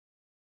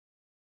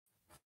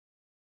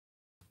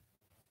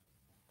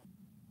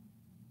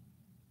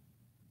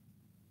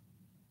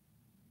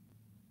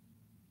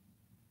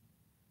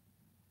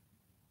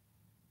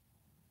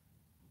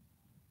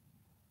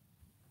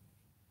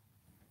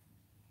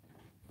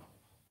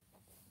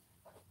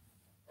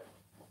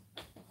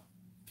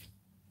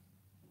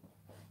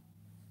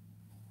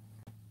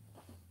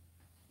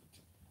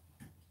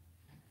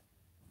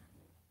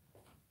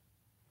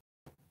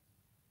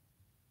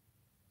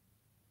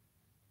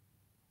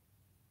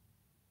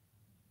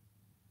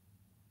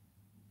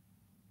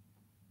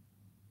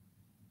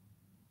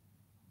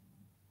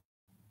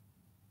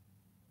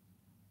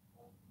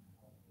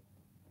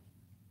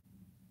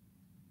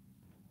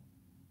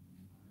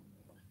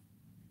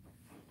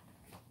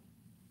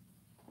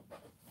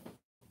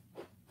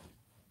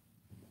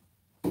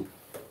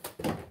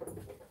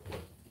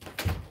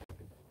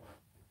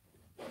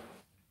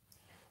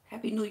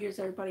Happy New Year's,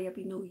 everybody.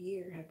 Happy New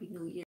Year. Happy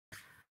New Year.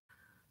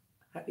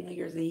 Happy New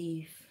Year's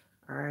Eve.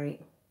 All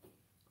right.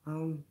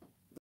 Um,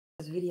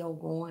 this video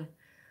going.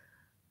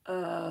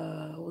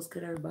 What's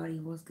good, everybody?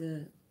 What's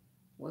good?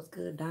 What's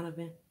good,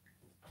 Donovan?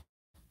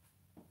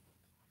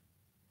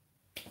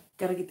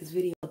 Gotta get this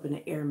video up in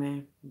the air,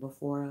 man,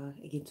 before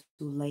it gets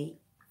too late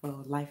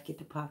for life get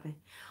to popping.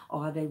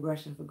 All day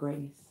brushing for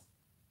greatness.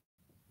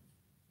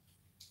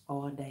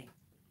 All day.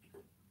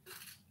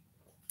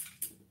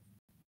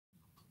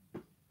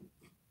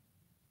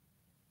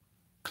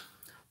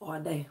 All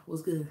day.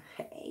 What's good?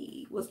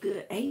 Hey, what's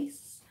good,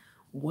 Ace?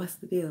 What's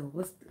the deal?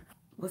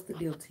 What's the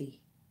deal, T?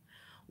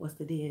 What's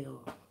the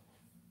deal?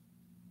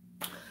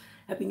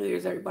 Happy New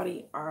Year's,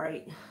 everybody. All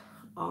right.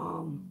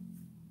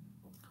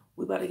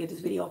 We about to get this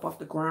video up off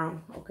the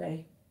ground,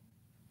 okay?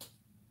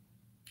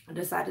 I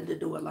decided to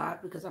do it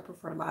live because I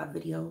prefer live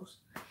videos.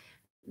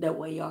 That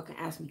way y'all can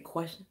ask me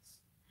questions.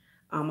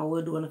 I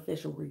will do an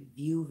official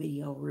review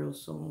video real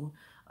soon.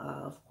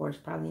 Of course,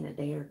 probably in a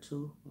day or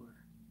two or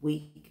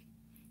week.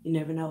 You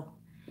never know.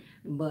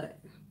 But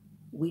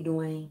we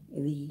doing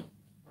the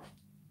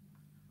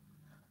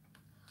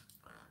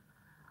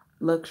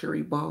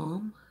luxury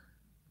balm.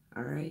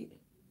 All right.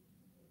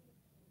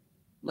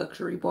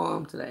 Luxury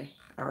balm today.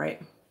 All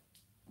right.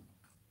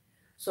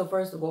 So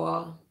first of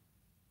all,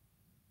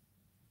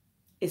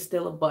 it's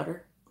still a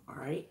butter. All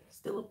right.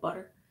 Still a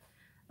butter.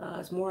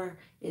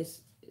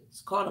 It's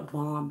called a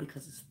balm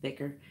because it's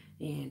thicker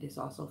and it's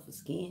also for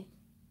skin.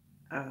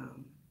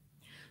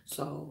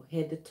 So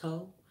head to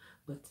toe.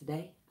 But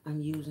today I'm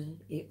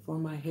using it for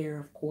my hair,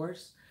 of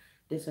course.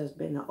 This has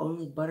been the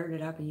only butter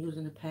that I've been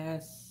using the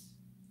past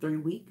 3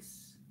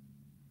 weeks.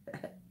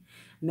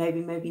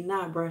 maybe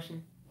not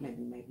brushing.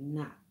 Maybe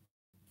not.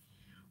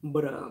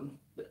 But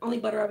the only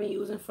butter I've been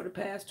using for the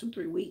past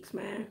 2-3 weeks,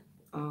 man.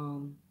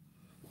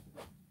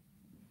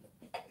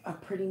 I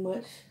pretty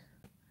much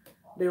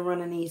been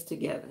running these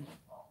together.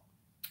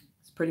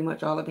 It's pretty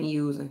much all I've been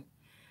using.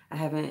 I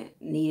haven't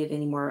needed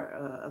any more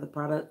other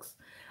products.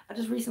 I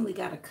just recently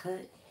got a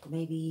cut,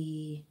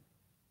 maybe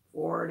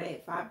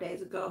 5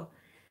 days ago.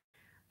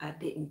 I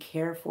didn't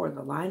care for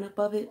the lineup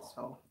of it,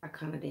 so I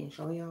kind of didn't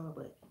show y'all,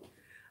 but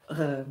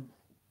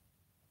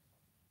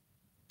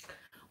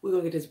we're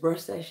going to get this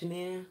brush session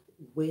in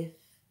with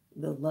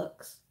the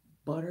Luxe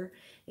butter.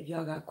 If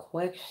y'all got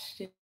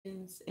questions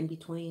in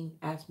between,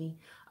 ask me.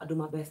 I'll do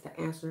my best to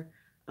answer.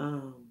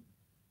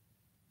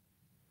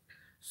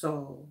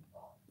 So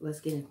let's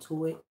get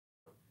into it.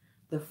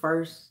 The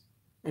first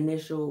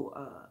initial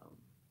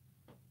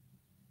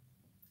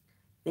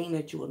thing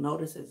that you will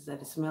notice is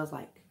that it smells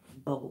like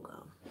bubble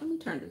gum. Let me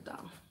turn this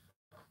down.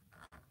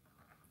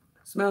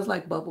 Smells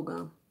like bubble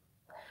gum.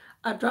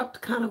 I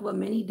dropped kind of a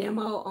mini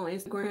demo on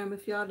Instagram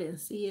if y'all didn't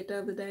see it the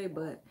other day,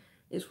 but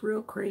it's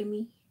real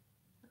creamy.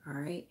 All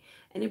right.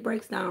 And it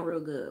breaks down real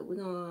good. We're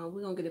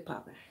gonna get it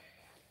popping.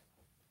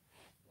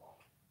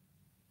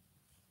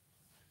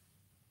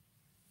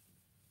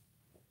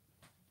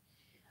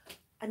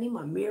 I need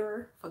my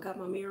mirror. Forgot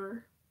my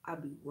mirror. I'll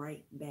be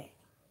right back.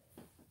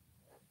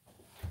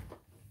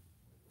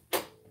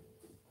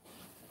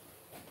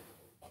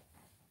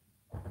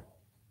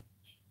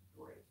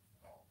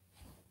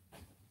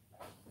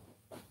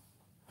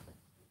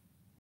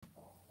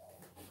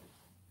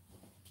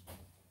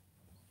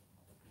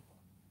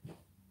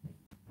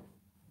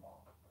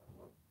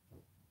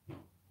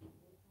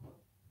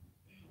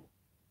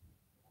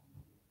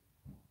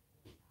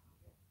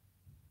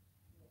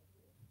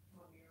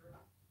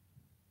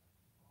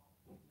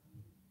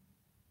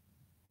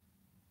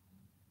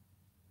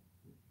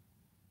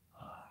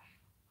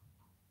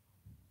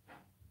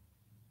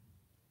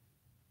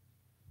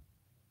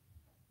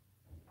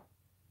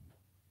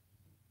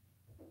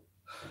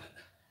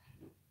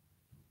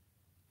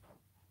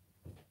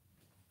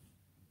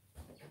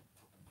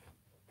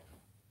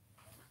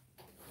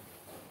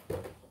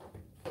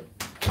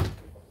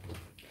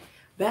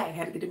 Back,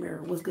 had to get the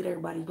mirror. What's good,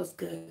 everybody? What's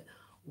good?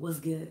 What's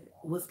good?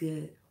 What's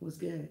good? What's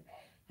good?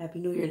 Happy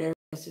New Year to everybody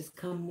that's just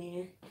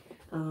coming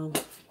in.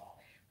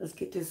 Let's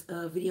get this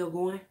video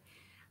going.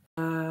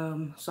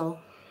 So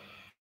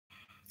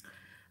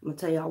I'm gonna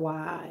tell y'all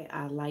why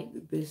I like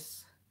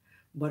this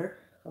butter.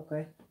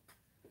 Okay.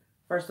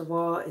 First of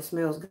all, it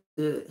smells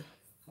good.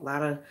 A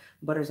lot of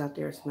butters out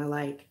there smell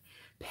like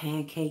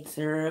pancake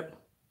syrup,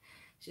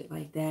 shit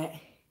like that.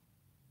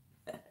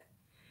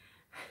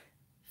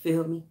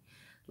 Feel me?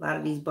 A lot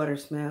of these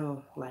butters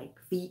smell like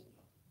feet.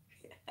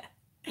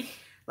 A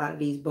lot of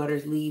these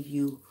butters leave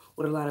you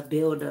with a lot of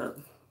buildup.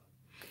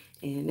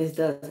 And this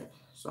doesn't.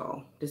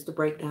 So this is the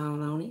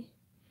breakdown on it.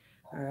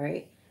 All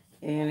right.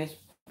 And it's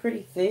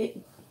pretty thick.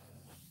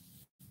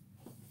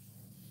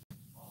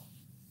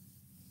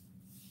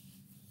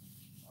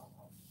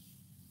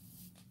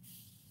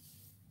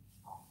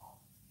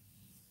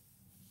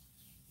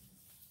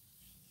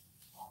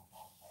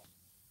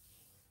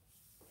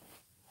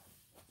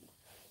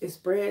 It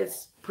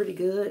spreads pretty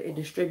good. It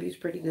distributes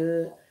pretty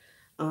good.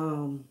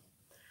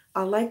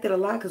 I liked it a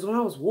lot because when I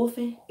was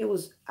wolfing,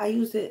 I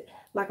used it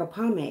like a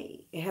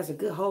pomade. It has a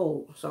good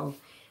hold. So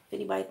If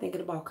anybody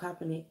thinking about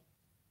copping it,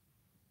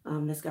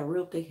 that's got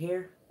real thick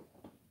hair,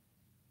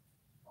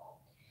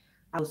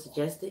 I would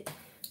suggest it.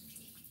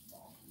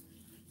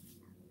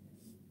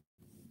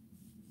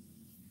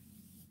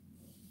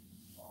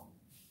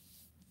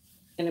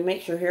 And it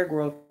makes your hair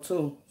grow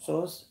too.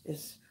 So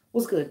it's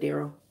what's good,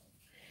 Daryl?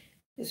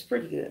 It's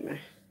pretty good, man.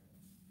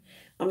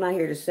 I'm not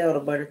here to sell the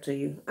butter to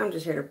you. I'm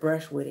just here to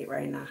brush with it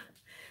right now.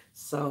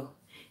 So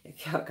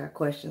if y'all got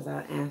questions,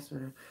 I'll answer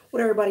them.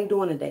 What everybody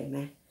doing today,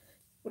 man?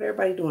 What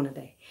everybody doing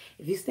today?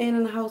 If you staying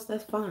in the house,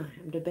 that's fine.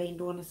 I'm debating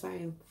doing the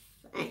same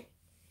thing.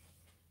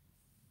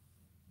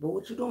 But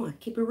what you doing?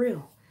 Keep it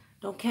real.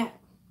 Don't cap.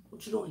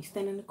 What you doing? You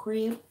staying in the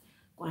crib?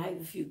 Gonna have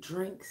a few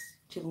drinks,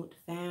 chilling with the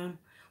fam.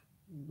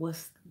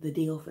 What's the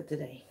deal for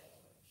today?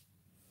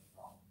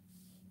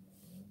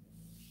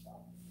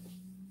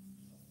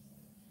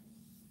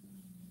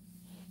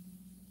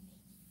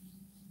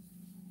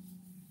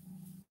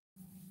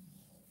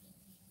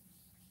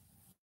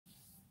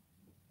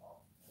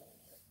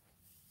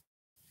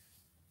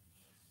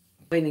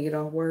 Waiting to get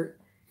off work,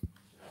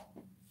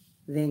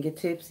 then get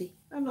tipsy.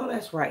 I know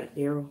that's right,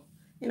 Daryl.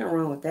 Ain't no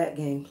wrong with that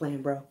game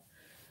plan, bro.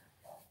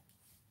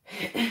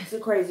 It's a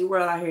crazy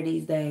world out here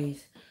these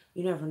days.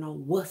 You never know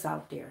what's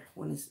out there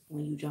when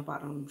you jump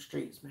out on them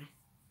streets, man.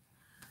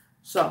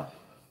 So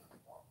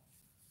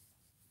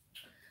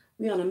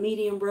we on a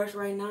medium brush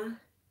right now.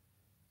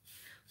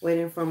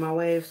 Waiting for my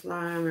wave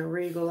slime and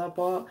regal up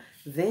all.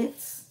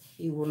 Vince,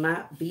 you will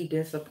not be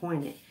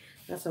disappointed.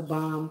 That's a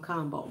bomb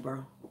combo,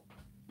 bro.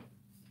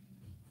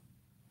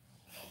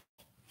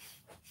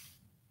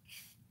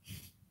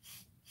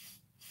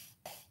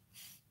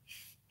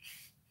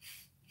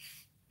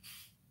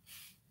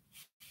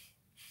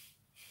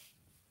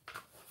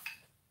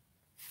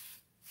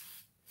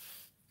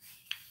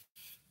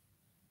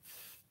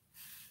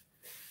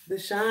 The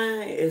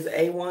shine is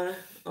A1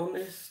 on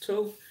this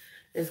too.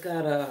 It's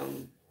got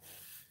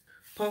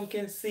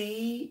pumpkin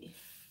seed.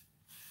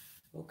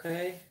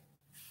 Okay.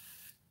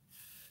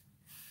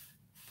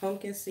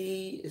 Pumpkin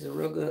seed is a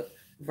real good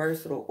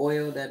versatile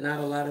oil that not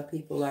a lot of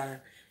people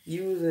are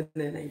using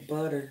in their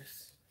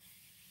butters.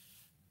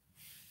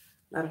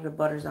 A lot of the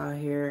butters out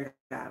here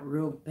got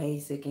real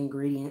basic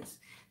ingredients.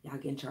 Y'all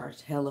getting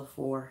charged hella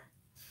for.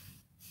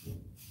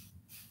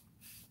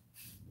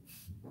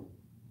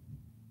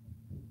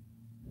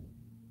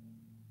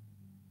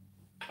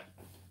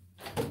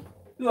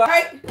 You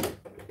alright?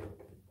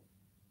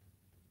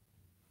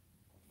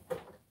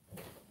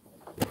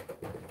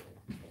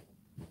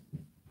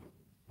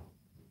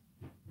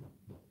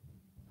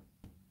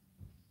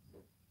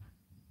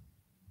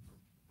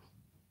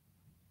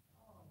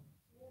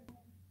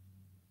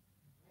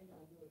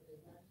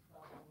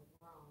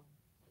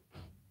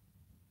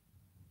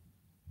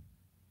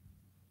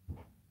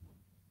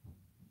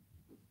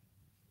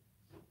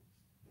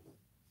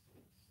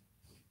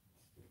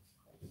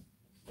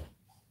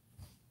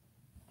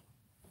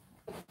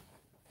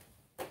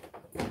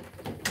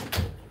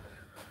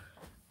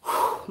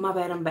 My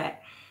bad, I'm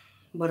back.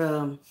 But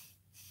a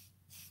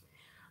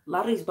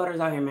lot of these butters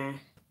out here, man,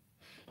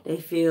 they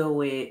fill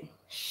with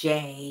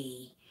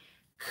shea,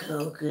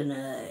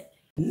 coconut,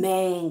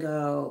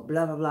 mango,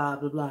 blah blah blah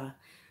blah blah.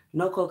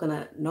 No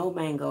coconut, no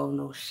mango,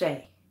 no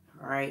shea.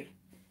 All right,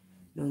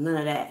 no none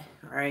of that.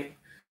 All right.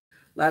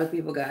 A lot of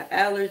people got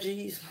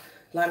allergies.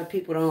 A lot of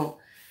people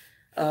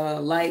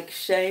don't like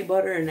shea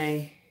butter in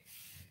their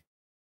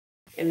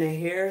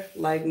hair,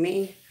 like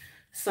me.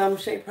 Some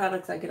shea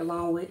products I get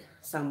along with,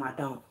 some I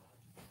don't.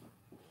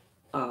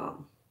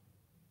 Um,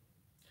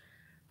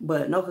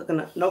 but no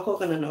coconut,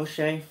 no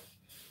shea,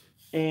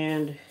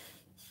 and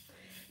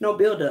no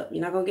buildup.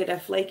 You're not gonna get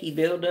that flaky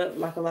buildup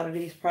like a lot of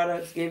these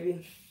products give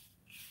you.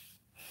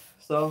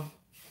 So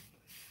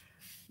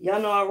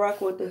y'all know I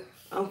rock with the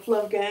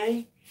Fluff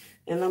Gang,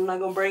 and I'm not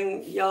gonna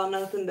bring y'all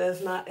nothing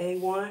that's not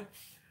A1.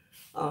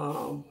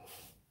 Um,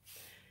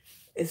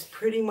 it's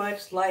pretty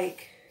much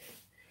like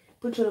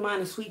put you in the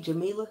mind of Sweet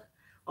Jamila,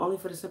 only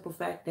for the simple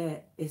fact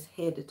that it's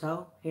head to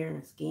toe, hair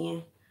and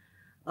skin.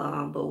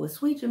 But with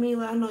Sweet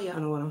Jamila, I know y'all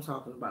know what I'm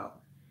talking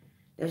about.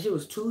 That shit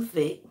was too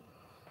thick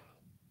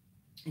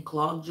and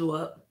clogged you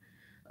up.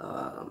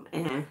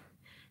 And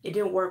it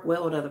didn't work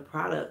well with other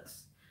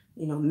products,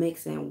 you know,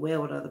 mixing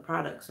well with other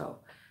products. So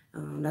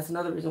that's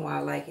another reason why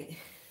I like it.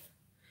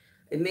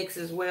 It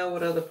mixes well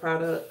with other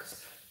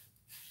products.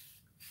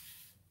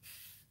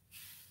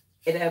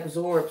 It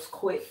absorbs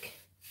quick.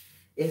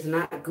 It's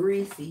not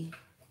greasy.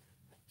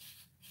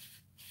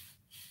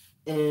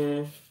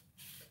 And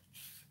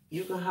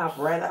you can hop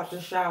right out the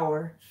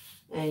shower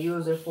and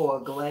use it for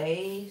a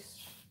glaze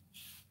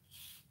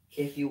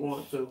if you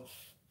want to.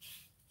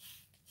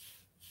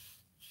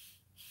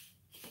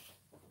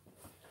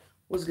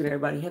 What's good,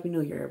 everybody? Happy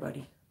New Year,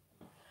 everybody.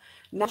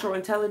 Natural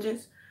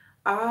intelligence.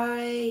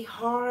 I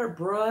hard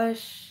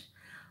brush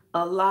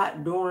a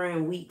lot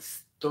during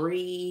weeks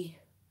 3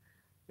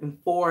 and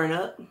 4 and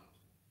up.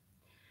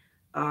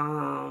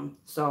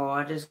 So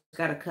I just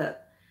got a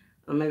cut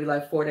maybe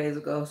like 4 days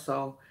ago.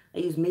 So I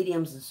use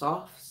mediums and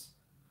softs.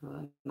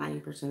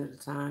 90% of the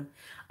time.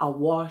 I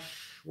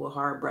wash with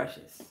hard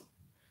brushes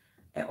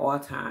at all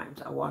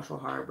times. I wash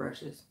with hard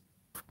brushes.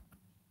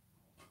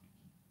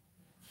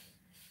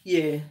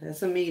 Yeah,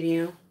 that's a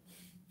medium.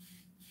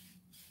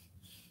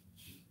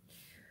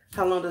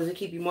 How long does it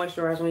keep you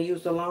moisturized when you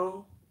use it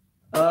alone?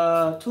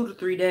 2 to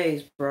 3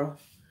 days, bro.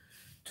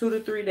 2 to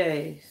 3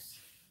 days.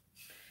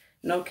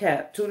 No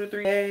cap. 2 to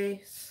 3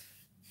 days.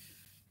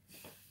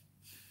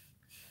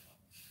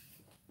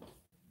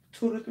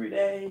 2 to 3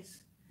 days.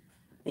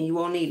 And you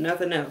won't need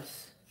nothing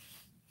else.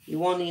 You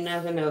won't need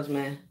nothing else,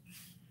 man.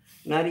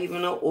 Not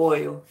even no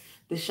oil.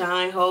 The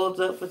shine holds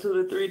up for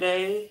 2 to 3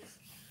 days.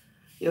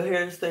 Your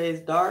hair stays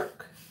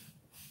dark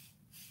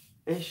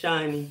and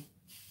shiny.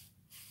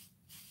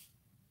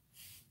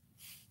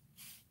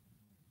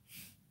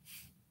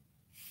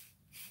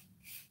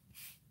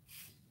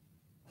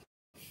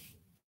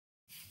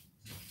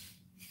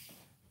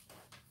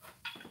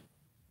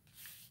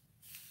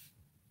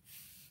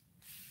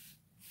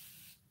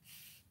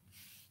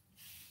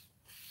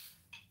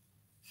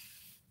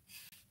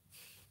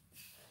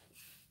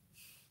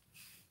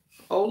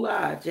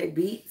 Hola, J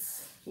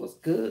Beats. What's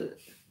good?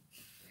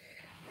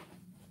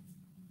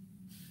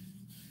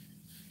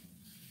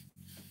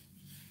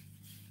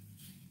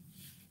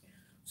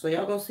 So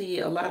y'all gonna see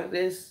a lot of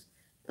this.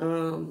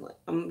 I'm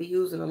gonna be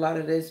using a lot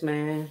of this,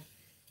 man,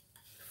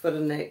 for the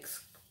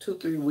next 2,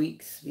 3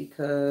 weeks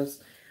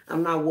because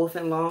I'm not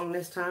wolfing long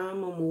this time.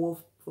 I'm gonna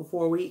wolf for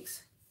 4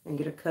 weeks and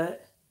get a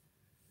cut.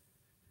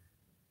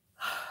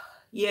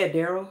 Yeah,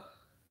 Daryl.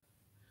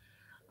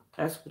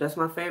 That's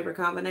my favorite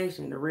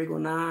combination, the Regal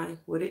 9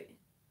 with it.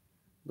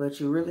 But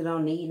you really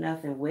don't need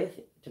nothing with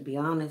it. To be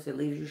honest, it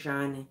leaves you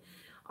shining.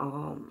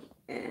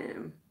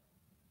 And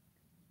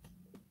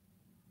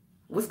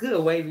what's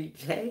good, Wavy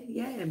J?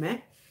 Yeah,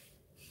 man.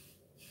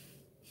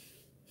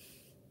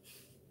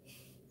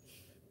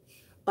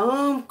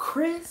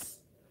 Chris,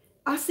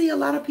 I see a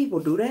lot of people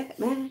do that,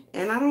 man.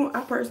 And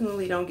I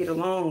personally don't get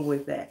along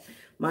with that.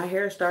 My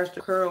hair starts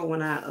to curl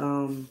when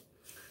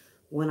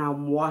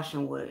I'm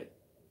washing with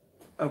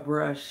a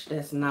brush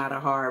that's not a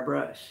hard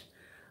brush.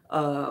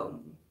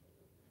 Um,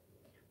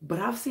 but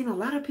I've seen a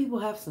lot of people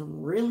have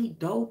some really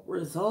dope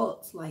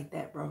results like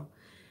that, bro.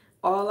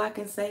 All I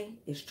can say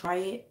is try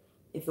it.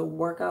 If it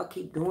work out,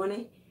 keep doing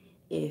it.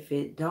 If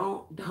it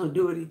don't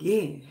do it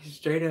again.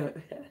 Straight up.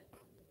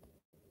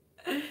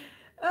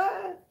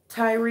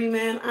 Tyree,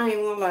 man, I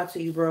ain't gonna lie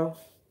to you, bro.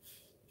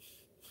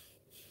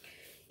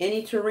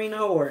 Any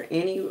Torino or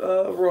any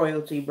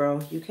royalty,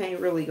 bro. You can't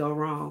really go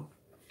wrong.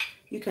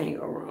 You can't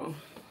go wrong.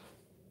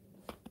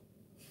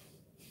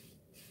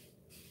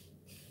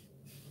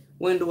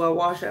 When do I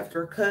wash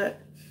after a cut?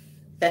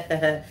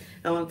 I'm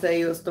gonna tell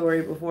you a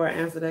story before I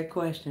answer that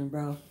question,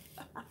 bro.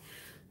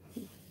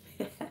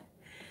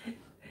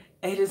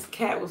 Hey, this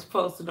cat was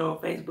posted on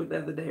Facebook the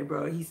other day,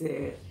 bro. He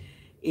said,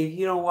 if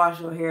you don't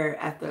wash your hair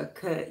after a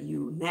cut,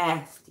 you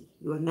nasty.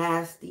 You a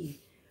nasty,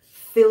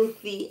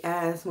 filthy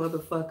ass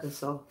motherfucker.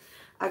 So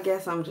I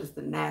guess I'm just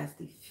a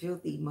nasty,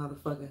 filthy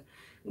motherfucker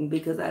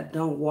because I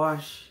don't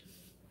wash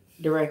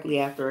directly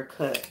after a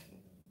cut.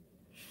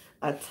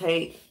 I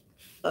take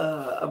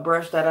a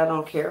brush that I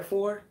don't care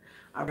for.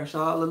 I brush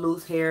all the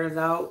loose hairs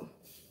out.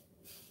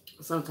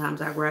 Sometimes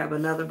I grab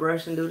another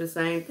brush and do the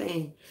same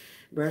thing.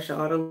 Brush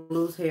all the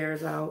loose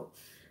hairs out.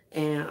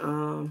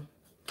 And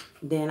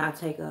then I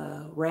take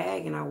a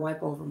rag and I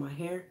wipe over my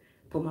hair,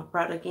 put my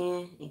product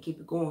in, and keep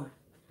it going.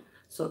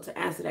 So to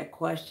answer that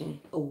question,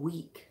 a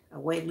week. I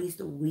wait at least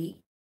a week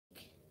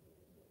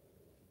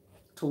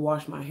to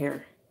wash my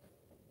hair.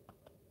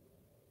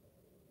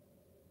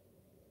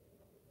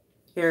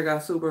 Hair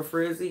got super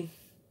frizzy.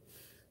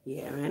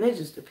 Yeah, man, it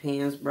just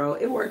depends, bro.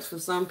 It works for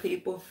some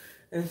people,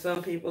 and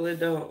some people it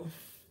don't.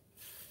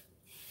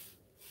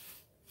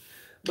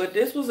 But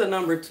this was a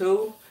number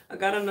 2. I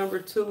got a number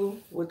 2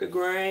 with the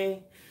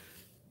grain.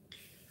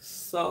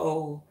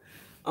 So,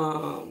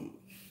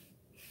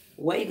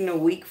 waiting a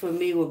week for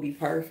me would be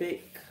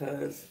perfect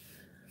because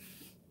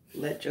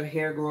let your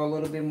hair grow a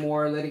little bit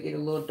more, let it get a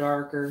little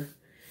darker,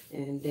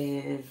 and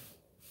then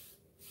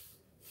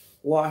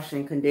wash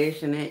and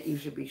condition it. You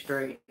should be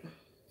straight.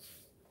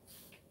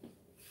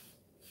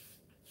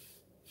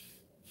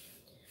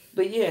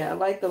 But yeah, I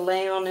like to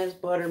lay on this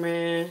butter,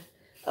 man.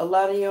 A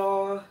lot of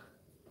y'all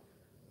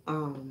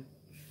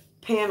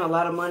paying a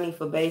lot of money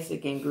for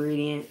basic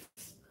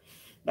ingredients.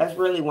 That's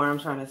really where I'm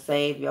trying to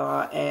save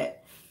y'all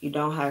at. You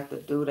don't have to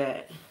do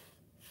that.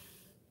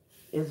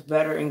 It's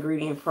better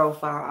ingredient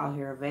profile out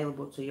here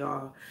available to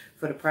y'all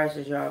for the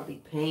prices y'all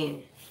be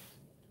paying.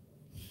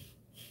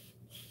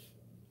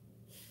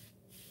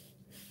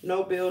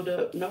 No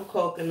buildup, no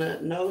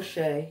coconut, no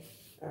shea.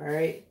 All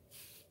right.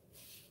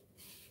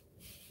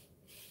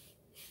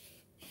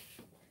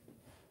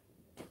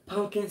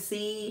 Pumpkin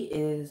seed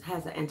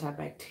has an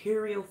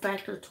antibacterial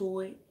factor to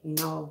it. You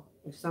know,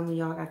 if some of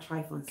y'all got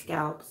trifling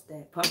scalps,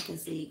 that pumpkin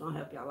seed gonna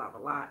help y'all out a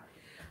lot.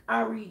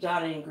 I'll read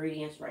y'all the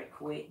ingredients right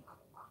quick.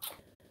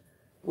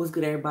 What's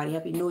good, everybody?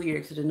 Happy New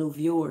Year to the new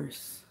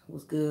viewers.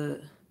 What's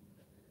good?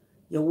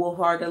 your wolf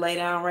hard to lay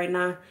down right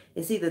now,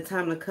 it's either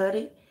time to cut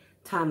it,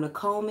 time to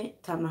comb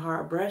it, time to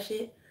hard brush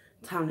it,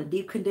 time to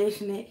deep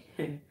condition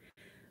it,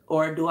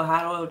 or do a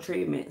hot oil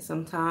treatment.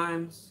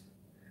 Sometimes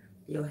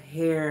your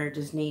hair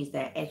just needs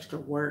that extra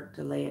work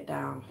to lay it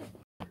down.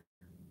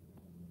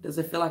 Does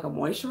it feel like a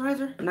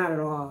moisturizer? Not at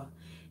all.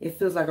 It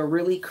feels like a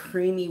really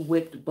creamy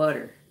whipped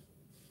butter.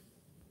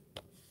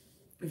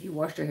 If you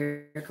washed your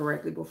hair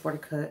correctly before the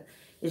cut,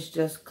 it's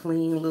just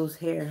clean, loose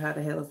hair. How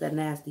the hell is that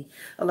nasty?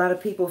 A lot of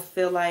people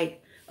feel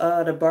like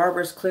the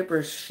barber's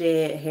clippers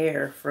shed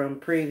hair from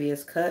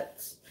previous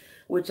cuts,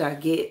 which I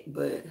get,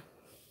 but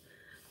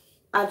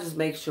I just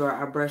make sure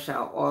I brush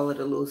out all of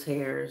the loose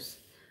hairs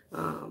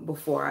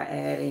before I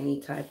add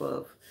any type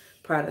of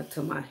product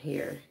to my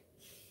hair.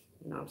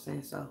 You know what I'm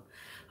saying? So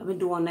I've been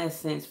doing that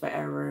since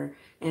forever,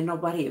 and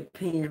nobody's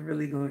opinion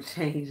really gonna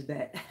change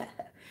that.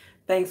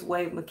 Thanks,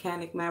 Wave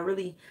Mechanic, man.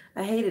 Really,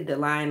 I hated the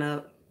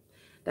lineup.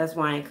 That's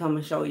why I ain't come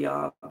and show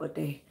y'all. But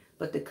the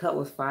cut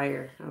was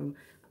fire.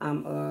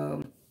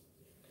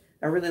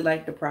 I really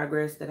like the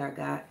progress that I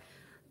got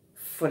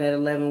for that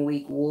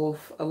 11-week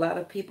wolf. A lot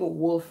of people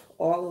wolf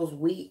all those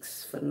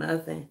weeks for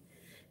nothing,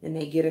 and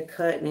they get a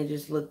cut and they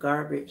just look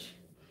garbage.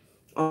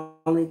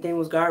 Only thing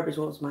was garbage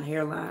was my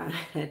hairline.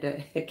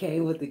 It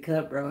came with the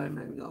cut, bro. I'm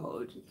not even gonna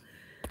hold you.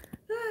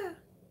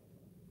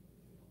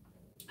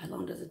 How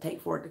long does it take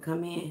for it to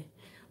come in?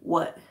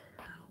 What?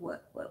 All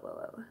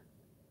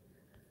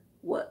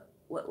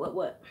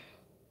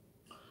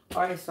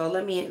right, so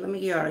let me give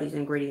you all these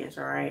ingredients.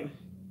 All right,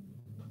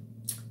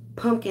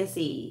 pumpkin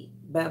seed,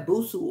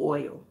 babusu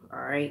oil. All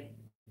right,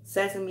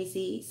 sesame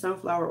seed,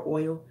 sunflower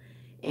oil,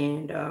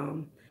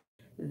 and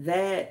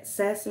that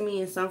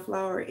sesame and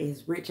sunflower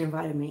is rich in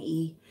vitamin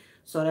E,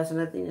 so that's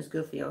another thing that's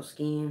good for your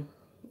skin.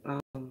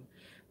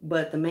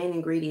 But the main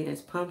ingredient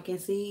is pumpkin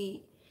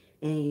seed,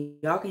 and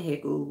y'all can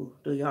hit Google,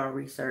 do y'all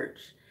research.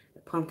 The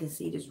pumpkin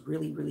seed is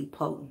really, really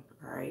potent,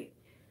 all right?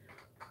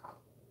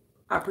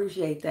 I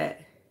appreciate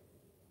that.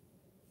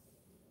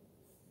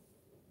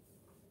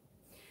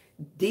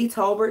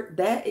 D-Tobert,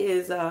 that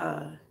is,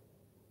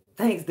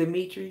 thanks,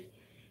 Dimitri.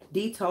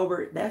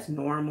 D-Tobert, that's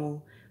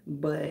normal,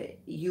 but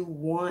you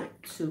want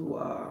to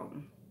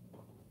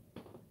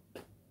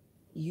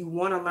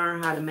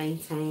learn how to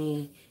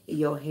maintain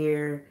your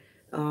hair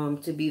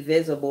to be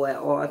visible at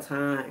all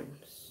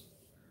times.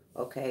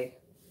 Okay,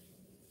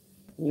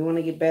 you want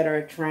to get better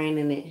at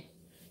training it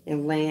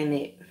and laying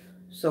it,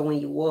 so when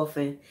you're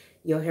wolfing,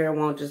 your hair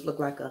won't just look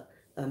like a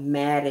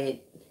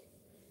matted,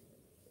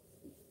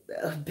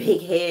 a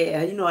big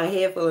head, you know, a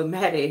head full of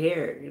matted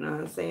hair. You know what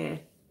I'm saying?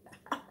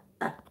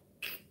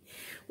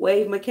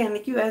 Wave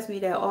Mechanic, you ask me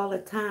that all the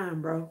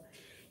time, bro.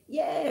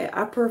 Yeah,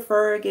 I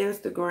prefer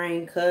against the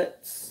grain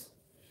cuts,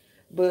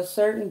 but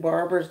certain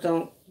barbers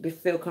don't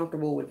feel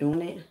comfortable with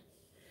doing it.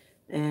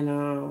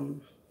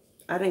 And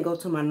I didn't go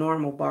to my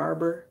normal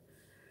barber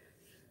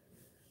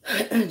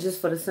just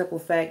for the simple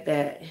fact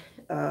that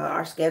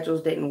our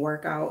schedules didn't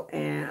work out,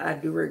 and I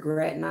do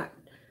regret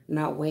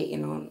not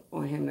waiting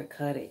on him to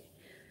cut it,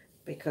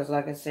 because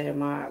like I said,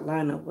 my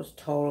lineup was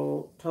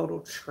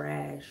total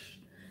trash,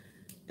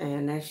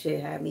 and that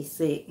shit had me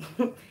sick.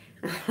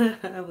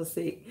 I was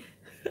sick.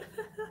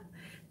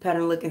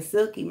 Pattern looking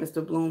silky,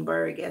 Mr.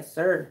 Bloomberg. Yes,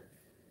 sir.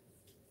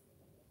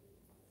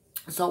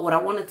 So what I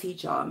want to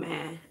teach y'all,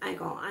 man, I ain't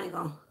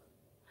gonna,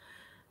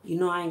 you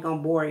know, I ain't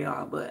gonna bore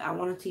y'all, but I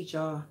want to teach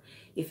y'all.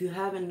 If you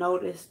haven't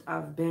noticed,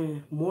 I've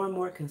been more and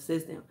more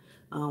consistent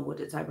with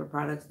the type of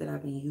products that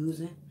I've been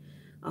using.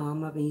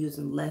 I've been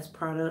using less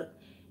product,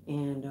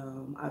 and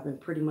I've been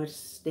pretty much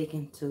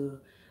sticking to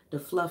the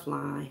fluff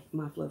line,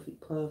 my fluffy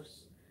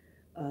puffs.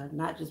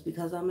 Not just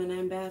because I'm an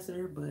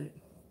ambassador, but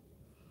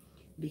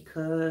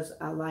because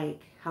I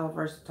like how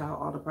versatile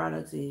all the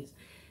products is.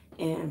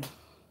 And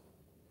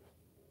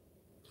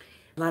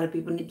a lot of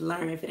people need to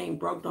learn, if it ain't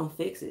broke, don't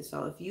fix it.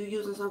 So if you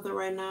using something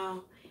right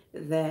now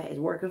that is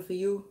working for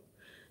you,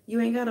 you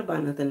ain't got to buy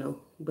nothing new.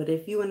 But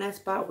if you in that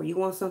spot where you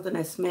want something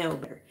that smells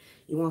better,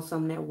 you want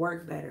something that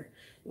works better,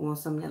 you want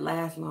something that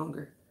lasts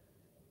longer,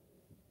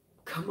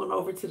 come on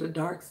over to the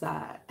dark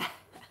side.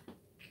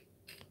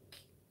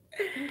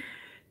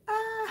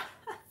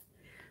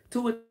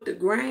 To it the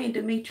grain,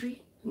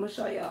 Dimitri. I'm going to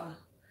show y'all.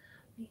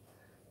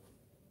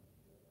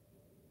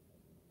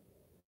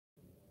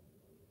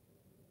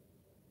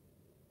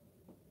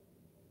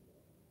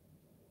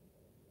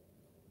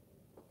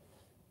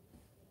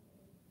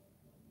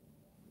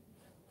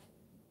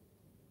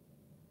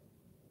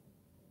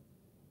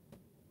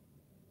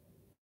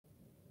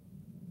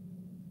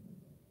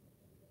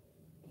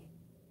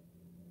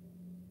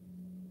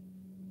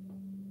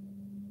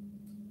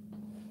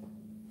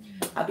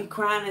 I be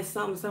crying at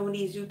some of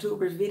these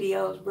YouTubers'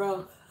 videos,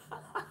 bro.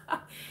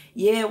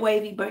 Yeah,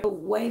 Wavy Burns.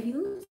 Wavy,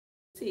 let me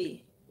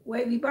see.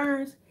 Wavy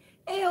Burns.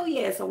 Hell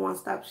yes, a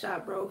one-stop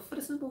shop, bro. For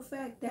the simple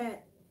fact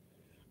that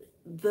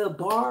the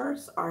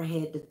bars are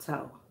head to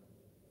toe.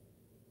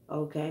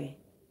 Okay.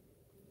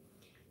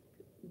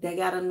 They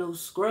got a new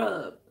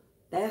scrub.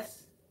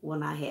 That's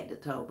when I head to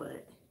toe,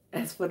 but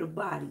that's for the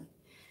body.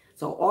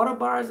 So all the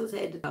bars is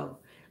head to toe.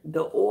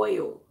 The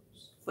oils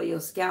for your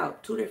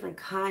scalp, 2 different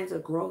kinds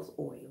of growth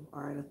oil.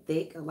 All right, a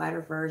thick, a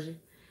lighter version.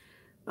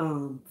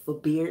 For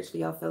beards, for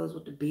y'all fellas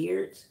with the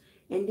beards.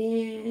 And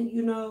then,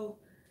 you know,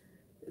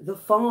 the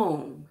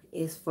foam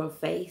is for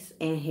face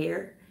and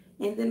hair.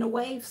 And then the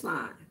wave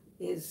slime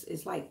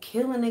is like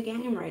killing the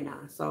game right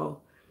now.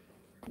 So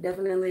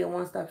definitely a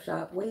one-stop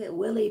shop. Wait,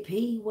 Willie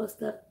P, what's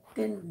the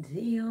fucking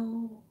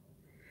deal?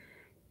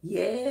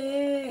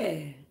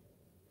 Yeah.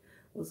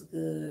 What's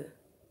good?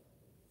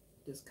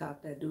 Just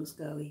cop that Dude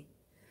Scully.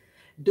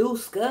 Dude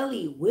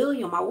Scully,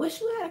 William. I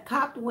wish you had a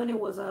copped when it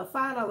was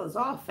 $5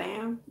 off,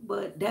 fam.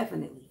 But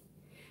definitely,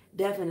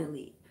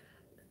 definitely.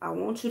 I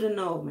want you to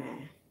know,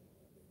 man.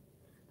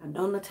 I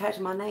don't attach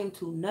my name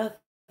to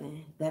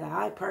nothing that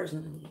I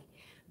personally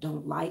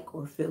don't like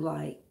or feel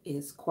like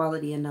is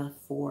quality enough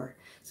for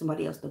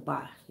somebody else to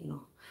buy. You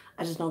know,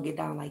 I just don't get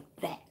down like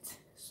that.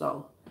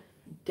 So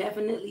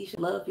definitely should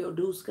love your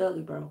Dude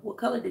Scully, bro. What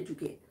color did you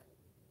get?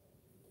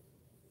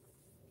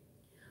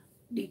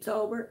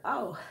 Detober?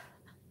 Oh,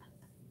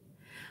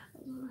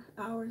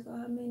 hours,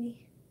 how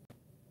many?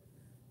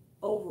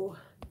 Oval.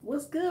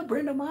 What's good,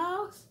 Brenda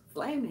Miles?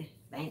 Flaming.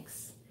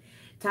 Thanks.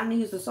 Time to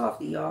use the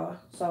softy, y'all.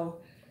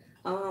 So,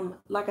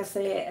 like I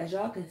said, as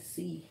y'all can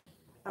see,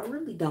 I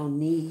really don't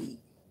need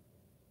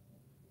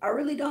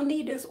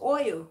this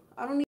oil.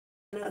 I don't need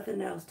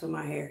nothing else to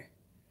my hair.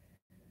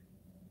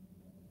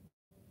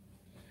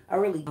 I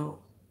really don't.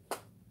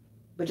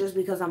 But just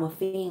because I'm a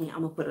fiend,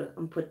 I'm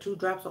gonna put 2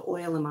 drops of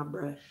oil in my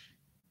brush.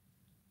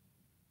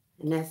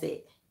 And that's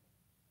it.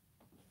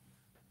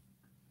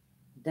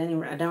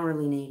 I don't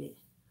really need it.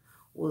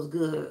 What's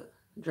good,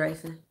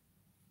 Drayson?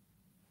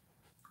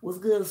 What's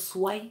good,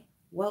 Sway?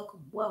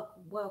 Welcome,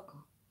 welcome,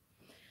 welcome.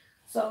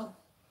 So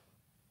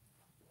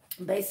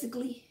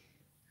basically,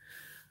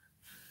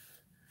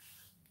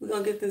 we're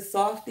gonna get this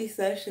softy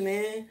session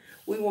in.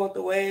 We want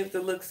the waves to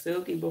look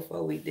silky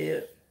before we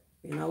dip.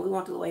 You know, we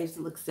want the waves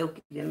to look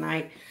silky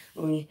tonight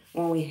when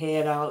we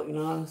head out, you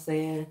know what I'm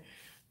saying?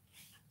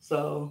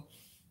 So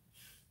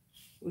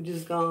we're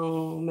just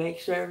gonna make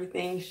sure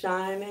everything's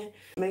shining.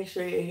 Make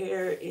sure your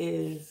hair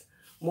is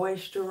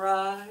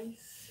moisturized.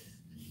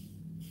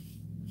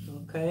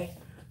 Okay?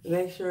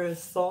 Make sure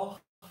it's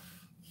soft.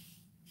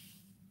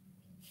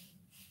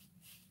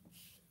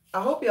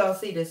 I hope y'all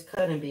see this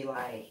cut and be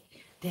like,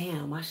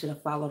 damn, I should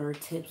have followed her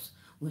tips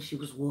when she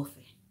was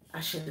wolfing.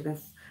 I shouldn't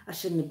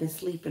have been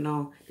sleeping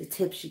on the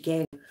tips she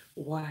gave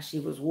while she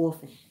was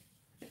wolfing.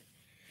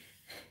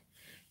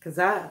 Cause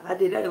I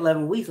did that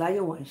 11 weeks like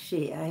it wasn't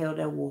shit. I held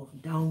that wolf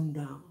down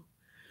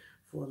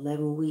for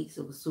 11 weeks.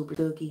 It was super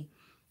silky.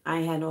 I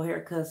ain't had no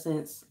haircut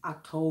since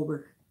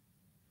October.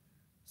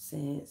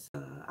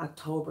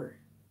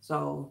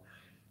 So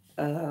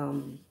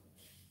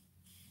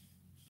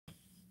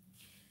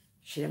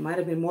shit, it might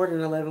have been more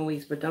than 11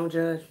 weeks, but don't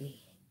judge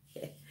me.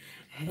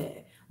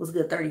 What's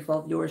good,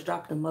 34 viewers?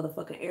 Drop the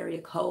motherfucking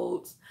area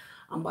codes.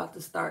 I'm about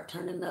to start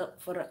turning up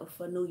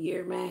for New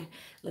Year, man.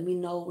 Let me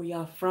know where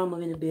y'all from.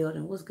 I'm in the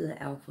building. What's good,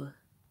 Alpha?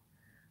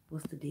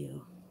 What's the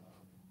deal?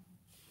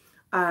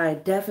 I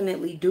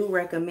definitely do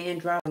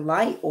recommend dropping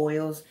light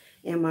oils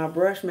in my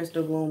brush,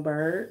 Mr.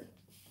 Bloomberg.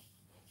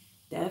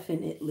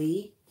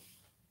 Definitely.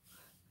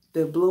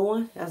 The blue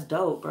one, that's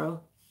dope,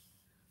 bro.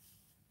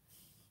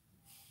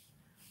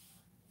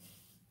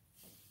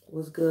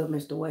 What's good,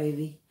 Mr.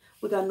 Wavy?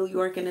 We got New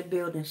York in the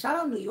building. Shout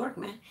out New York,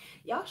 man.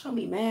 Y'all show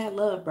me mad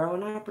love, bro,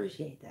 and I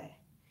appreciate that.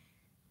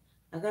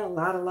 I got a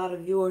lot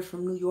of viewers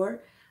from New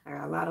York. I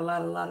got a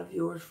lot of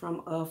viewers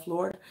from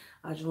Florida.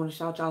 I just want to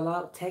shout y'all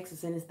out.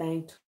 Texas in this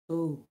thing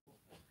too.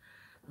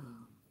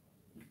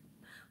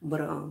 But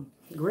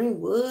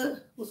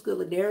Greenwood, what's good,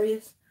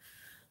 Ladarius?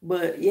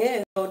 But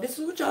yeah, so this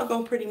is what y'all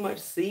gonna pretty much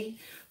see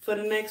for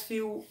the next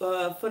few,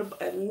 for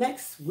the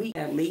next week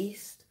at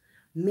least.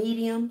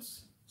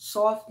 Mediums,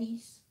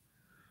 softies,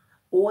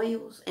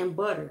 oils, and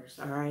butters,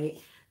 all right?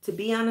 To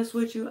be honest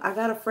with you, I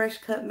got a fresh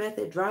cut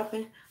method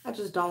dropping. I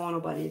just don't want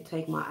nobody to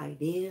take my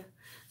idea.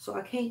 So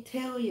I can't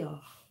tell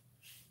y'all.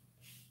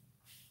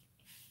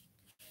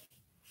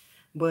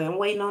 But I'm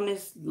waiting on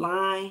this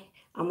line.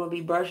 I'm going to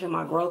be brushing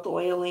my growth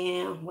oil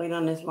in. Wait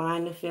on this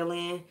line to fill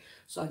in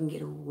so I can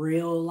get a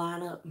real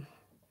lineup.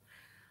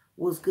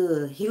 What's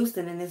good?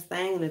 Houston in this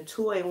thing, and the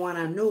 281,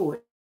 I knew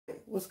it.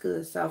 What's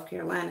good? South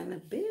Carolina in the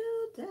building.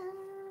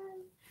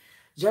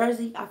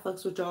 Jersey, I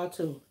fucks with y'all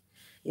too.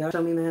 Y'all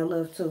show me mad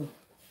love too.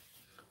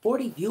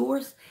 40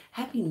 viewers.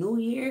 Happy New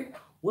Year.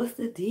 What's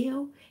the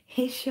deal?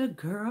 It's your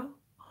girl.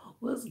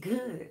 What's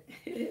good?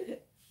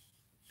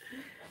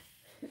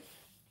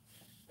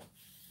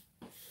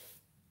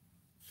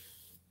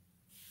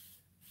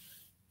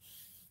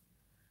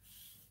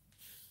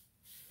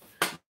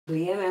 But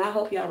yeah, man, I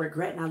hope y'all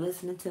regret not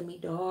listening to me,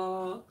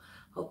 dog.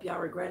 Hope y'all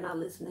regret not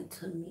listening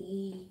to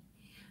me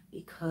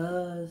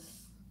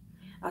because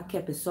I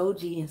kept it so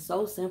G and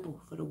so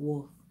simple for the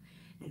wolf.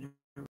 And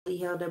I really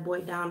held that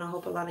boy down. I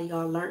hope a lot of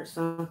y'all learned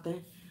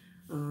something.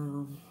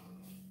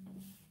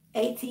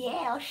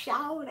 ATL,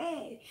 shout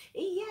it.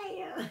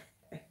 Yeah.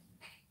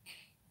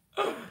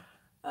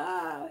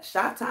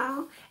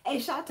 Chi-Town.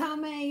 Hey,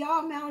 Chi-Town, man,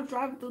 y'all, man, I was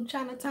driving through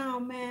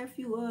Chinatown, man, a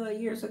few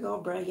years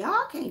ago, bruh.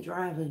 Y'all can't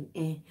drive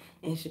in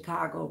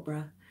Chicago,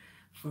 bruh.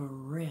 For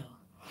real.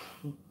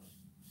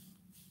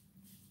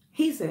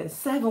 He said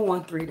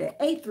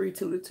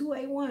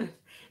 713-832-281.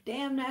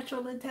 Damn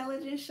natural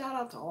intelligence. Shout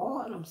out to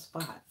all them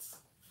spots.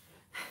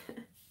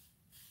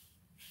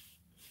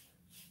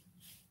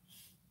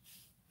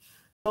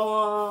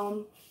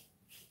 So,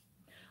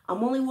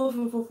 I'm only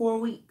wolfing for 4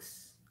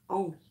 weeks.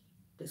 Only.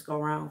 Just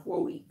go around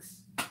 4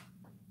 weeks.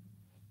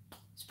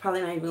 It's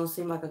probably not even gonna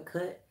seem like a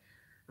cut.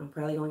 I'm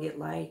probably gonna get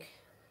like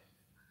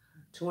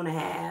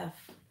 2.5.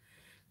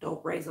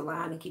 Don't raise a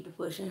line and keep it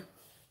pushing.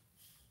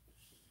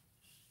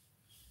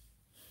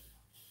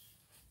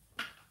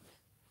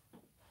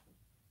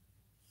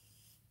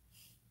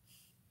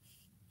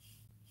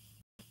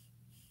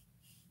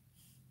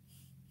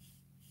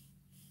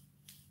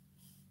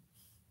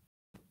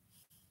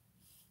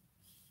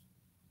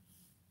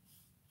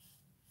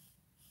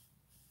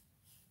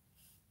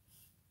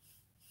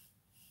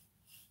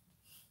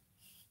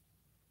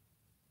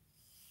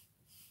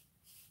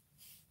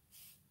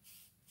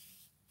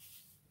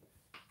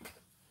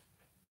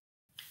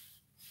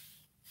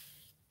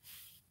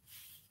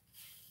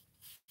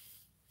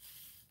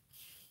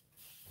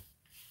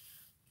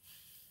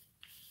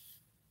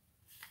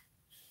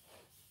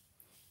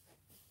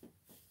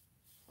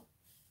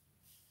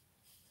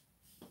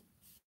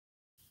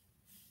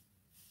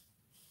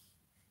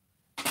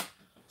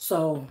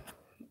 So,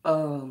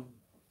 I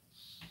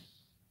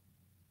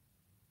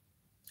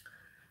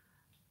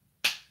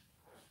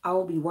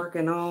will be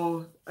working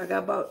on, I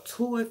got about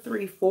 2 or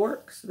 3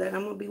 forks that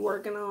I'm going to be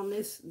working on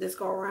this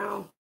go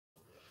around.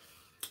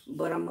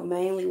 But I'm going to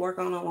mainly work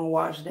on them on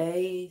wash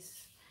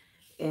days.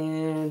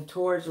 And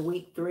towards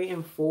week 3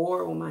 and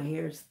 4, when my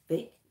hair is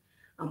thick,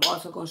 I'm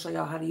also going to show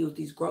y'all how to use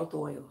these growth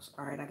oils.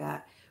 All right, I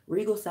got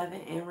Regal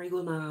 7 and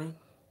Regal 9.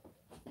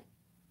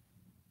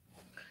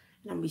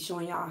 And I'm going to be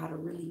showing y'all how to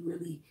really,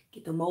 really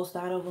get the most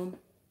out of them.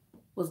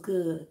 What's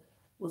good?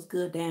 What's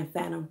good, Dan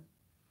Phantom?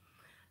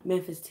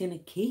 Memphis,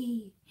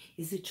 Tennessee.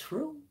 Is it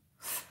true?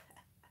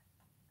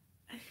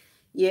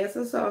 Yes,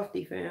 a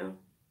softie, fam.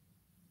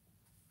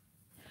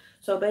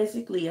 So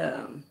basically,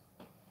 I'm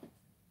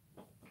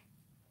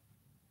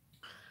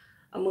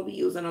gonna be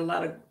using a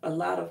lot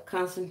of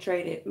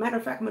concentrated. Matter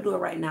of fact, I'm gonna do it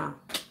right now.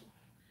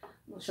 I'm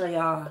gonna show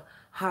y'all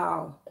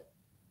how.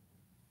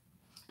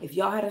 If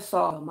y'all had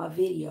saw my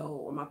video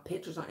or my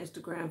pictures on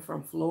Instagram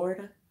from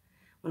Florida,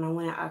 when I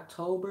went in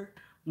October,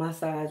 my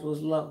size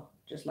was low,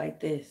 just like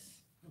this.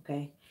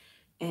 Okay.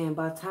 And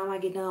by the time I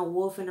get done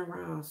wolfing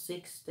around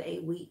 6 to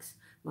 8 weeks,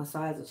 my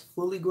size is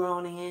fully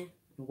grown in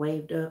and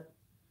waved up.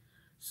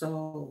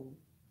 So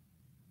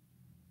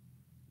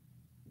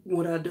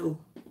what I do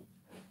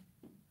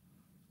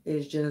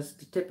is just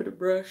the tip of the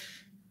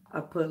brush,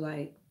 I put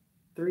like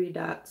 3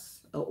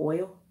 dots of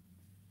oil.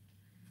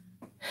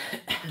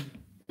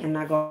 And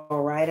I go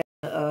right at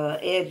the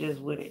edges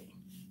with it.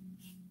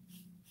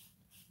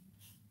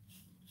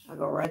 I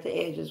go right at the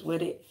edges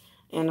with it.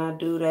 And I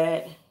do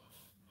that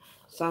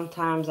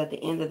sometimes at the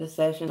end of the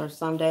session, or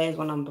some days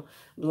when I'm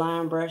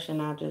blind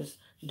brushing, I just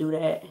do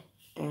that.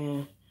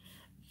 And,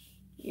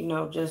 you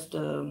know, just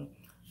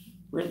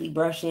really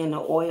brush in the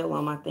oil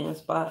on my thin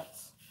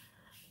spots.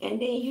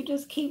 And then you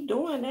just keep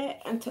doing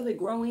that until it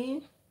grow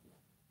in.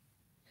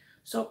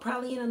 So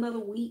probably in another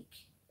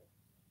week,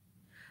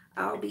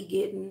 I'll be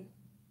getting,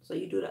 so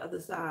you do the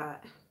other side.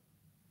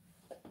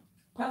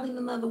 Probably in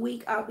another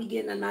week, I'll be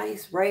getting a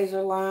nice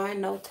razor line,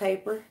 no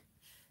taper.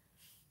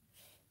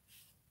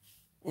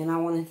 And I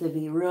want it to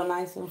be real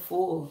nice and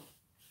full.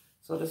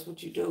 So that's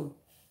what you do.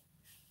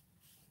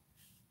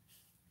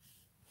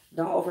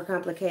 Don't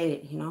overcomplicate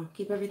it, you know.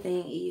 Keep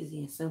everything easy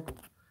and simple.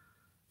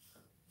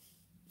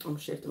 I'm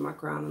shifting my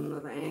crown in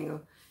another angle.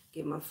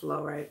 Get my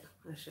flow right.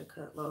 I should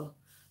cut low.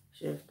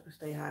 Shift or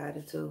stay high at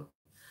it too.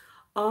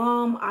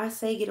 I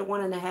say get a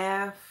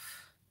 1.5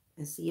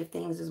 and see if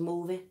things is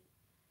moving.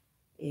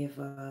 If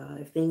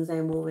things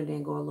ain't moving,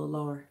 then go a little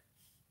lower.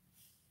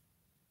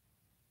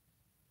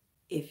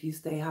 If you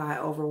stay high,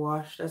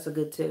 overwash. That's a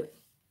good tip.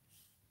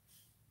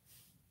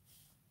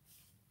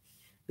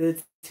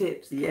 Good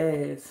tips,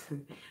 yes.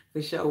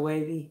 For sure,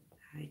 wavy.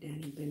 All right,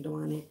 Daddy been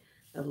doing it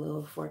a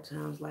little 4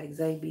 times like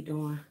Zay be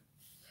doing.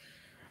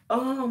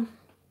 I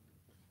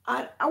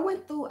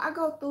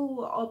go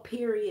through a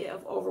period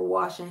of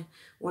overwashing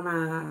when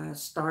I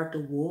start to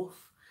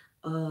wolf.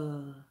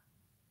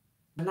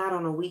 Not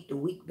on a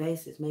week-to-week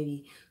basis.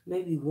 Maybe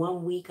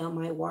 1 week I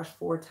might wash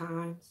 4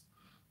 times.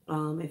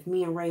 If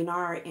me and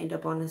Raynard end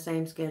up on the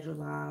same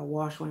schedule, I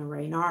wash when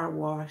Raynard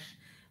wash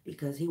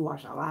because he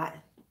wash a lot.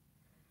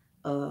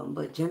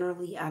 But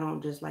generally, I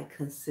don't just like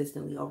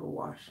consistently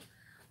overwash.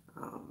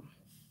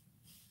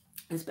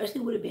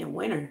 Especially with it being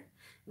winter. You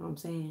know what I'm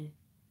saying?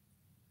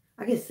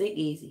 I get sick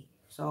easy.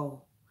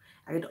 So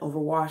I get to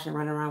overwash and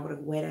run around with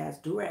a wet ass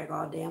do-rag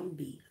all day. I'm gonna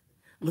be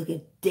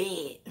looking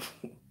dead.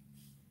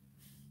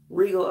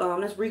 Regal,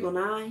 that's Regal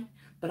 9.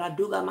 But I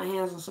do got my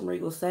hands on some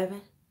Regal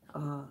 7.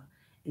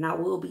 And I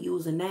will be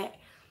using that.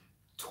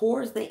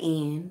 towards the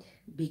end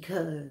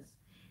because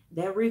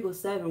that Regal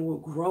 7 will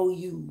grow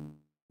you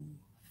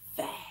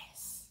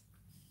fast.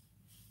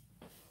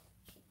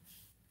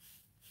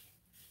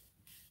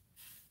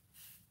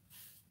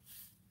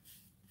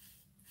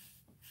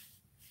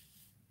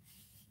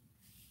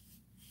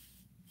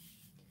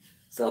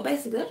 So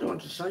basically, I just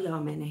want to show y'all,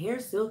 man. The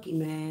hair's silky,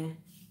 man.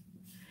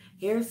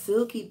 Hair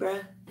silky,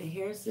 bruh. The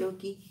hair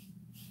silky.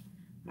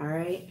 All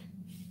right.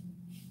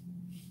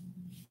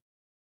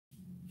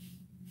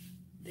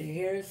 The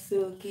hair is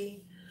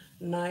silky,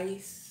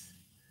 nice.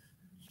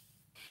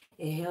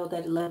 It held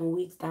that 11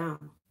 weeks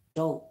down.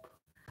 Dope.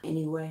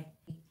 Anyway,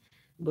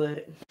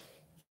 but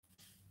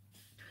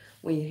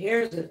when your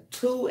hair is a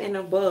 2 and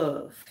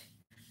above,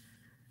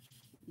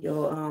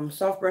 your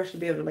soft brush should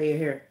be able to lay your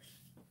hair.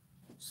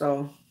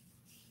 So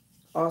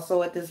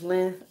also at this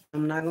length,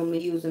 I'm not gonna be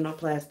using no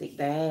plastic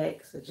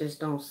bags. It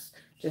just don't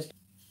just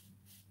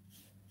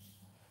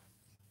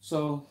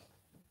so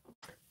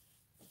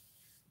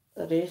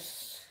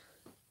this.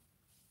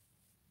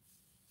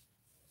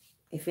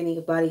 If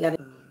anybody got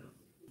to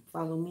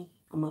follow me,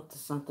 I'm up to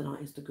something on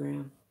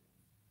Instagram.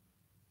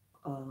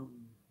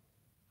 Um,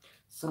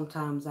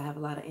 Sometimes I have a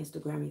lot of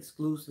Instagram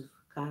exclusive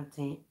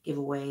content,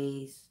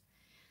 giveaways,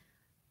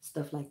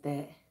 stuff like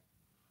that.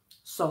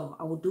 So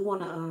I do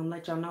want to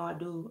let y'all know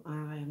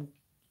I'm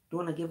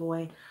doing a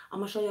giveaway. I'm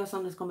gonna show y'all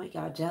something that's gonna make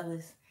y'all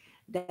jealous.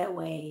 That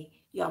way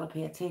y'all will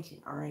pay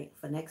attention. All right,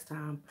 for next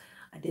time,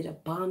 I did a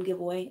Balm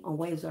giveaway on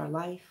Waves of Our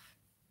Life.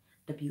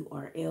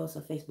 WRL is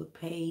a Facebook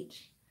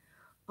page.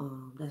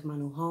 That's my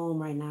new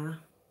home right now.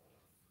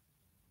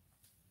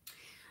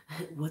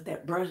 What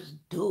that brush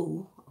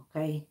do,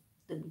 okay?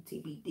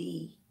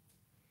 WTBD.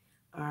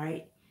 All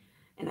right.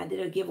 And I did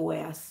a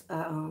giveaway. I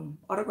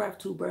autographed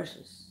 2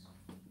 brushes.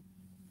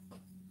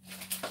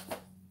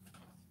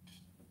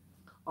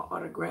 I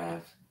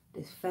autographed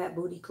this Fat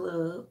Booty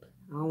Club.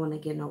 I don't want to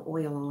get no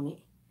oil on it.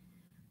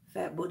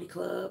 Fat Booty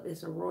Club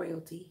is a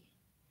royalty.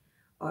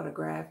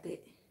 Autographed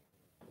it.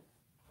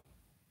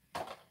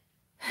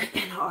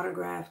 And I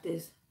autographed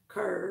this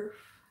Curve.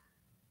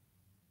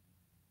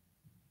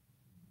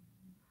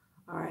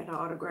 All right, I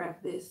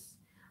autographed this.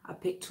 I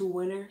picked 2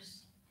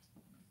 winners.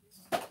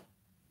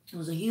 It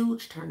was a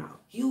huge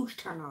turnout. Huge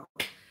turnout.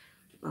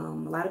 A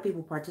lot of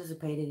people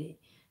participated.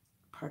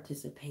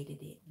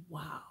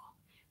 Wow.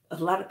 A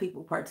lot of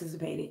people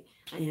participated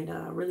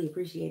and really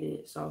appreciated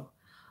it. So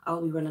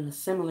I'll be running a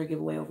similar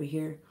giveaway over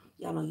here.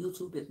 Y'all know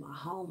YouTube is my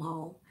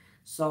home.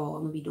 So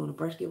I'm going to be doing a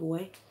brush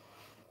giveaway.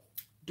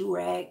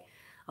 Do-rag,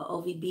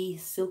 OVB,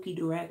 Silky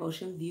Do-rag,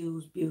 Ocean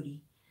Views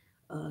Beauty,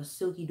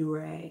 Silky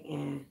Do-rag,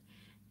 and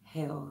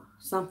hell,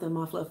 something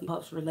my Fluffy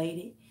Pups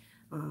related.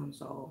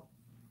 So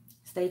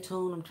stay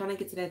tuned. I'm trying to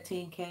get to that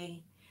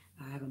 10K.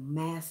 I have a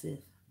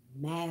massive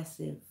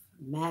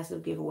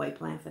giveaway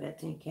planned for that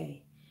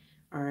 10K.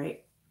 All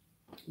right.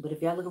 But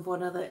if y'all looking for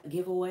another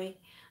giveaway,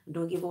 I'm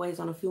doing giveaways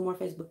on a few more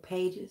Facebook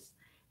pages.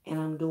 And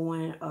I'm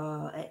doing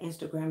an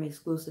Instagram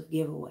exclusive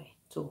giveaway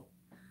too.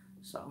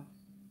 So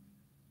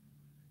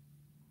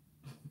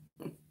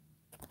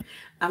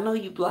I know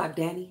you blocked,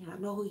 Danny. I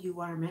know who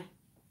you are, man.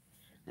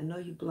 I know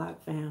you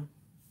blocked, fam.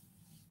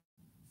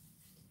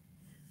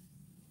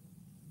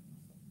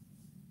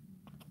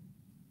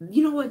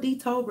 You know what, D.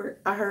 Tolbert?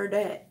 I heard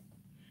that.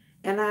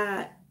 And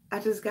I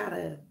just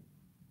gotta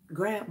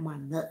grab my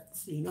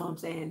nuts. You know what I'm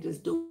saying?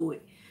 Just do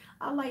it.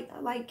 I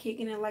like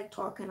kicking and like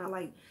talking. I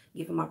like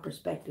giving my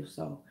perspective.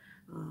 So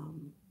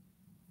I'm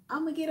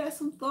gonna give that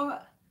some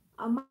thought.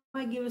 I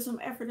might give it some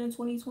effort in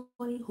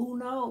 2020. Who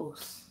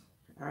knows?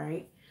 All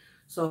right.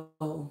 So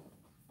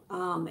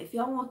if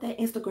y'all want that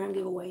Instagram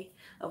giveaway,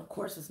 of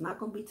course it's not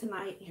gonna be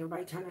tonight.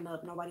 Everybody turning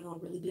up. Nobody gonna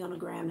really be on the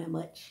gram that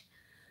much.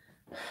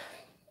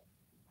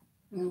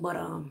 But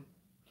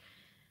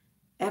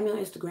add me on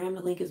Instagram.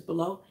 The link is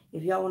below.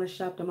 If y'all want to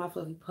shop the My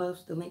Fluffy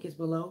Puffs, the link is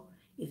below.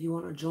 If you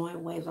want to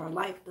join Waves Our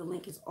Life, the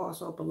link is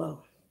also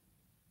below.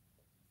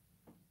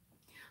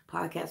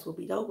 Podcast will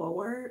be dope. A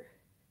word.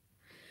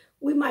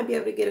 We might be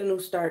able to get a new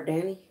start,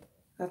 Danny.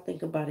 I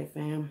think about it,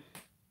 fam.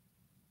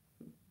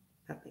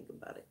 I think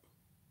about it.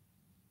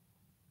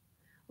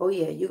 Oh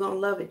yeah, you're gonna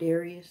love it,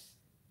 Darius.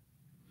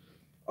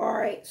 All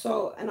right.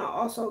 So, and I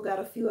also got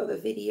a few other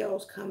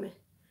videos coming.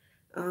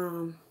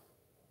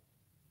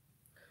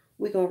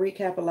 We're gonna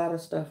recap a lot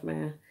of stuff,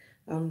 man.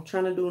 I'm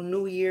trying to do a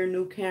new year,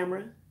 new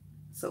camera.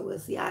 So we'll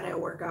see how that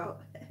work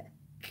out.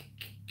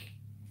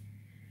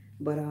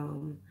 But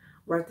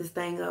wrap this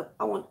thing up.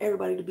 I want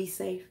everybody to be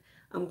safe.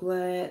 I'm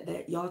glad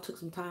that y'all took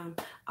some time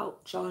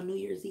out y'all New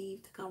Year's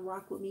Eve to come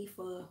rock with me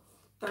for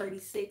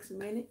 36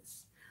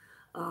 minutes.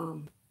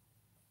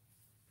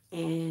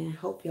 And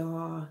hope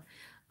y'all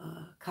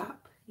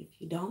cop. If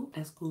you don't,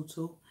 that's cool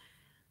too.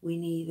 We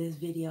need this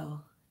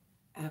video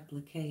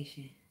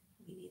application.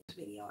 We need this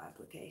video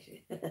application.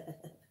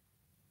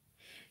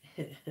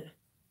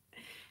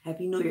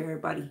 Happy New Year,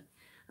 everybody.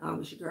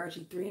 It's your girl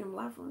G3 and I'm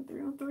live from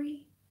 3 on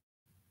 3.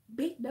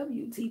 Big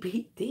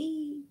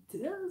WTPD.